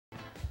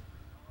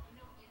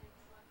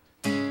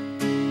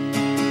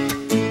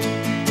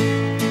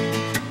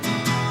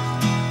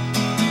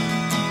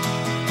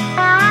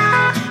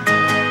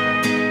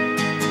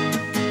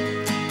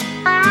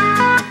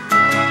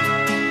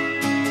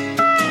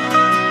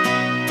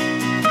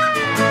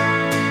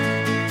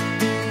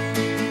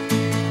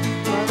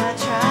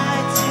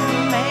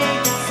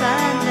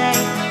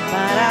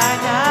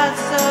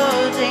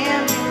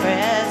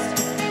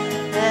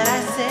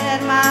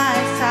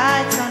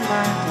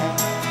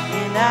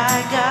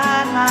I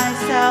got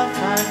myself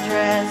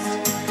undressed.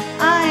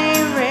 I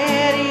ain't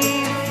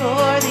ready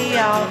for the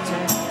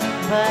altar,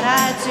 but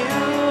I do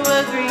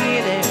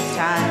agree there's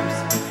times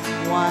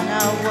when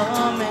a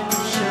woman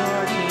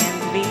sure can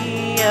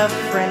be a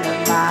friend of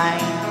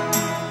mine.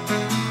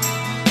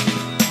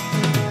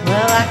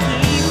 Well, I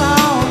keep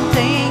on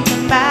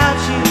thinking about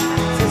you,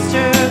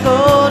 Sister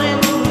Golden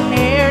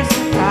Hair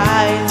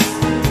Surprise,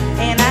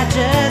 and I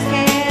just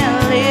can't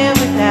live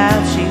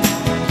without you.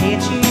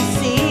 Can't you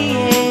see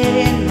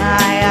it in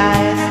my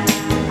eyes?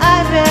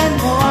 I've been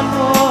one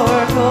poor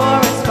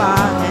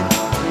correspondent,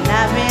 and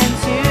I've been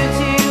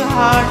too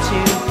hard to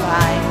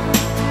find,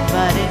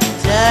 but it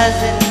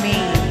doesn't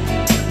mean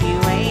you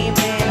ain't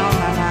been on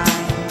my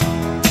mind.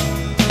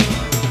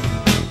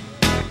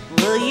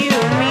 Will you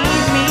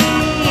meet me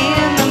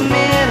in the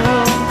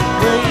middle?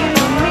 Will you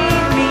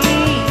meet me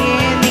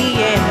in the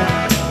air?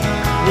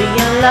 Will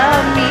you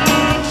love me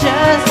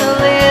just a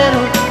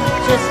little,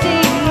 just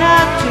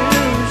enough to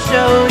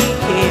show you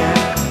care?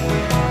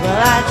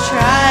 Well, I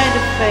tried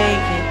to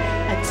fake it,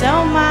 I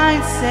don't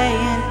mind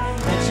saying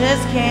I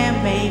just can't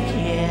make it.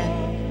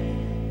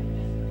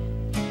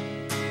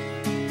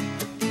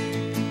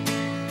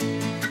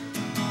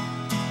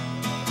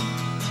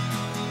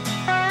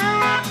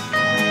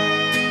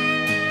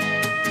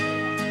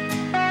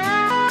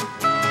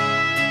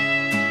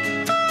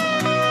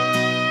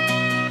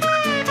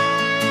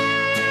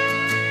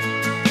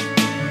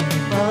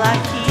 Well, I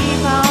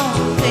keep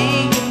on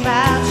thinking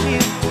about you,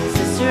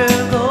 Sister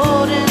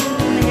Golden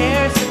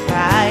Hair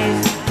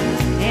Surprise,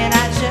 and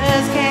I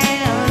just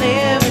can't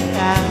live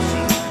without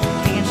you.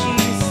 Can't you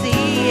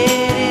see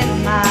it in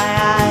my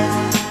eyes?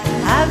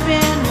 I've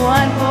been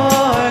one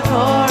poor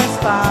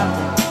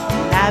correspondent,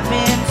 and I've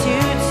been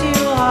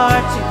too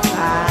hard to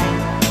find,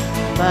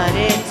 but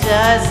it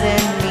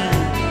doesn't mean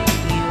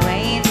you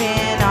ain't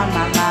been on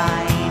my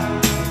mind.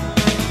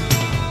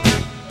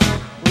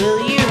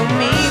 Will you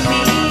meet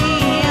me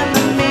in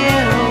the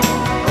middle?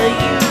 Will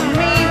you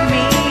meet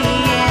me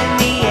in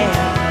the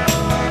air?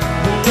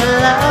 Will you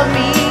love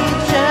me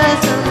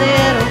just a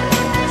little,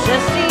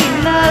 just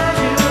enough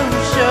to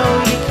show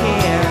you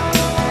care?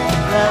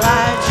 Well,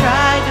 I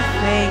tried to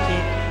fake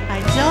it, I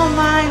don't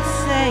mind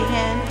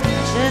saying